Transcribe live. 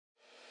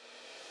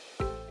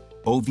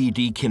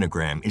OVD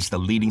KINEGRAM is the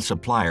leading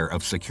supplier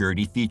of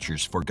security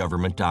features for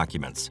government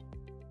documents.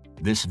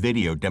 This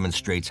video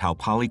demonstrates how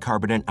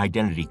polycarbonate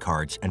identity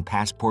cards and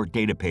passport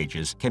data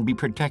pages can be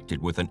protected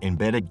with an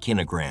embedded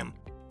KINEGRAM,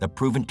 the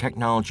proven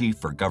technology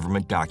for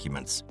government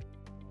documents.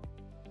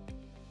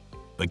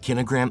 The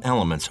KINEGRAM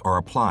elements are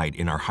applied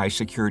in our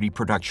high-security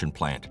production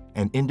plant,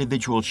 and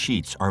individual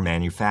sheets are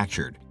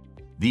manufactured.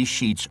 These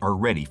sheets are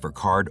ready for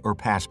card or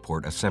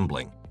passport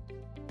assembling.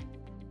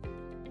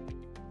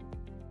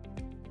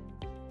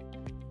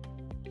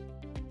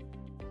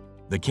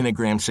 The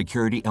KINEGRAM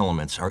security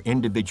elements are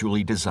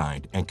individually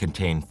designed and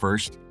contain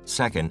first,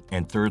 second,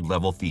 and third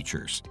level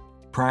features.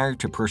 Prior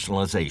to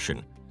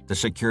personalization, the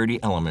security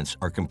elements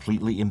are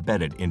completely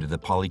embedded into the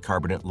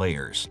polycarbonate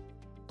layers.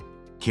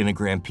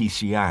 KINEGRAM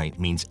PCI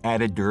means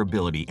added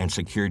durability and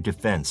secure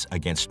defense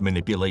against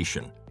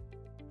manipulation.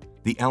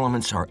 The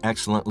elements are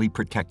excellently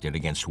protected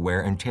against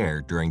wear and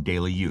tear during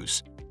daily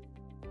use.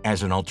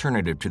 As an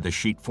alternative to the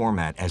sheet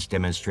format as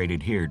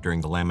demonstrated here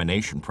during the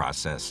lamination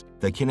process,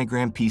 the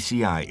KINEGRAM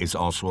PCI is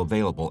also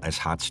available as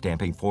hot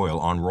stamping foil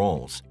on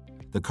rolls.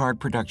 The card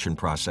production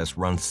process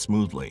runs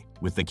smoothly,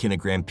 with the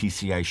KINEGRAM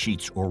PCI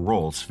sheets or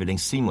rolls fitting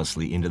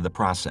seamlessly into the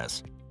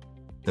process.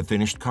 The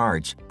finished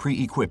cards,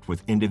 pre-equipped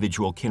with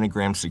individual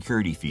KINEGRAM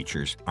security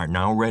features, are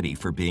now ready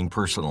for being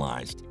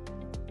personalized.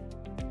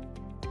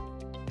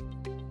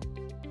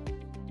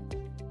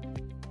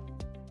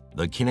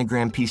 The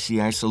KINEGRAM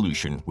PCI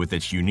solution, with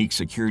its unique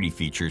security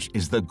features,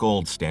 is the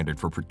gold standard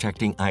for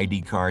protecting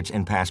ID cards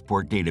and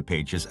passport data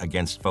pages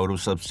against photo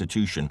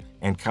substitution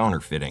and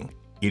counterfeiting.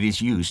 It is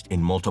used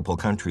in multiple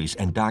countries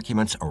and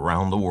documents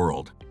around the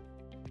world.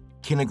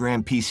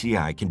 KINEGRAM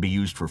PCI can be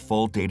used for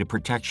full data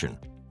protection.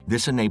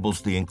 This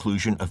enables the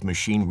inclusion of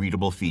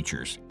machine-readable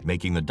features,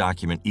 making the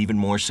document even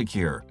more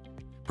secure.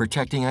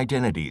 Protecting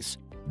identities.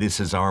 This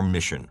is our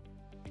mission.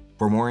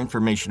 For more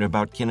information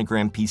about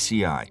KINEGRAM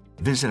PCI,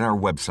 visit our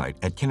website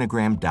at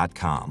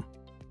kinegram.com.